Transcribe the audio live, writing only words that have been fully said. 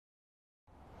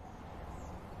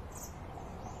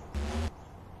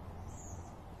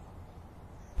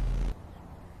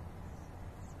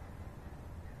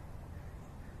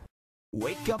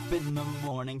Wake up in the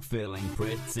morning feeling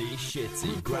pretty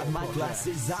shitty. Grab my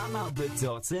glasses, I'm out the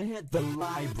door to hit the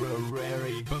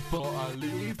library. Before I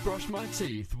leave, brush my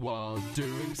teeth while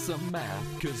doing some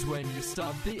math. Cause when you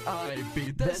start the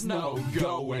IB, there's no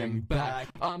going back.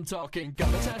 I'm talking,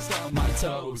 gotta test out my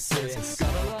mitosis,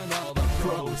 gotta learn all the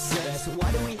process.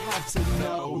 Why do we have to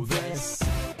know this?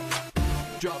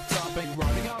 Drop topping,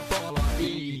 running up all our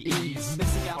EEs,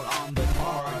 missing out on the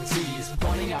parties,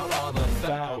 pointing out all the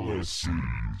fallacies.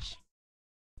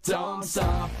 Don't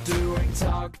stop doing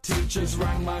talk, teachers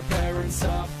rang my parents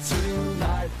up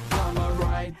tonight. I'ma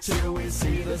write till we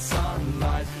see the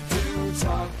sunlight. Do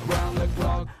talk round the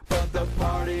clock, but the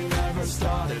party never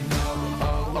started. No,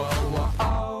 oh, oh,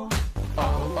 oh, oh,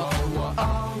 oh, oh,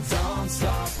 oh. Don't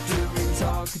stop doing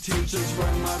talk, teachers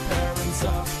rang my parents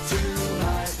up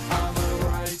tonight. I'ma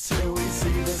write till we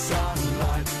see the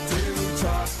sunlight. Do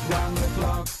talk round the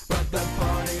clock, but the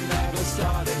party never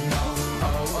started. No,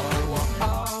 oh, oh, oh,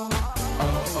 oh,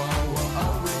 oh, oh,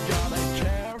 oh. We gotta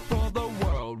care for the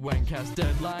world when CAS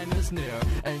deadline is near.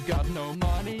 Ain't got no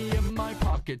money in my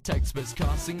pocket, textbooks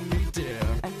costing me dear.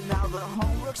 And now the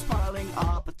homework's piling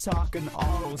up, talk and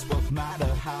orals both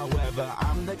matter. However,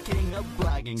 I'm the king of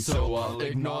blagging, so I'll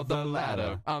ignore the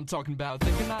latter. I'm talking about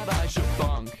thinking that I should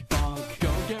bunk,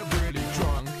 go get really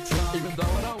drunk, even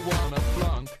though I don't wanna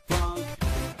flunk.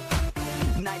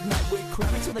 Night night we're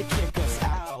cramming till they kick us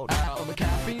out. The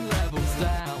caffeine levels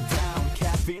down,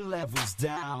 caffeine levels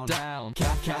down,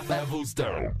 caffeine levels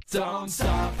down. Don't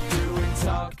stop doing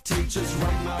talk, teachers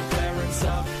ring my parents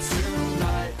up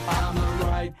tonight. I'ma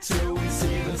write till we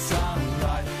see the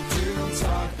sunlight. Do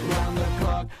talk round the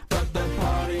clock, but the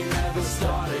party never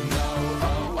started. No,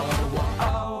 oh, oh, oh,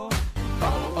 oh,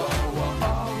 oh, oh, oh,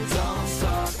 oh. Don't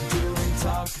stop doing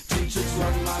talk, teachers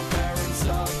ring my parents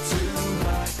up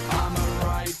tonight. I'ma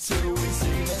write till we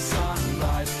see the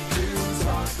sunlight. Do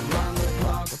talk round the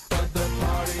clock, but the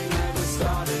party never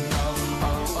started. No, oh,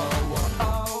 oh,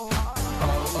 oh,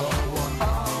 oh, oh, oh,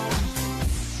 oh.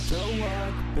 The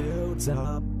work builds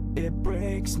up, it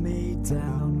breaks me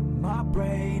down. My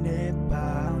brain it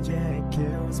bounds, yeah it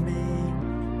kills me.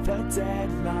 The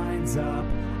deadline's up,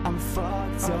 I'm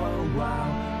fucked, oh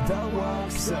wow. The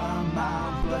work's a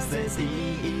amount, plus there's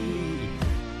EE.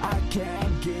 I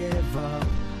can't give up,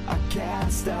 I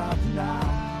can't stop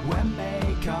now. When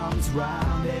May comes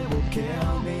round, it will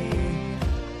kill me.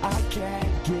 I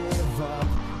can't give up,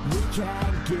 we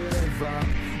can't give up,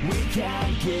 we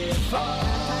can't give up.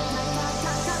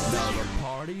 The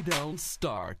party don't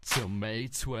start till May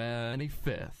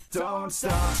 25th. Don't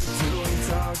stop doing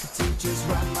talk, teachers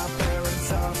run my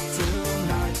parents up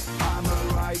tonight.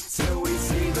 I'ma write till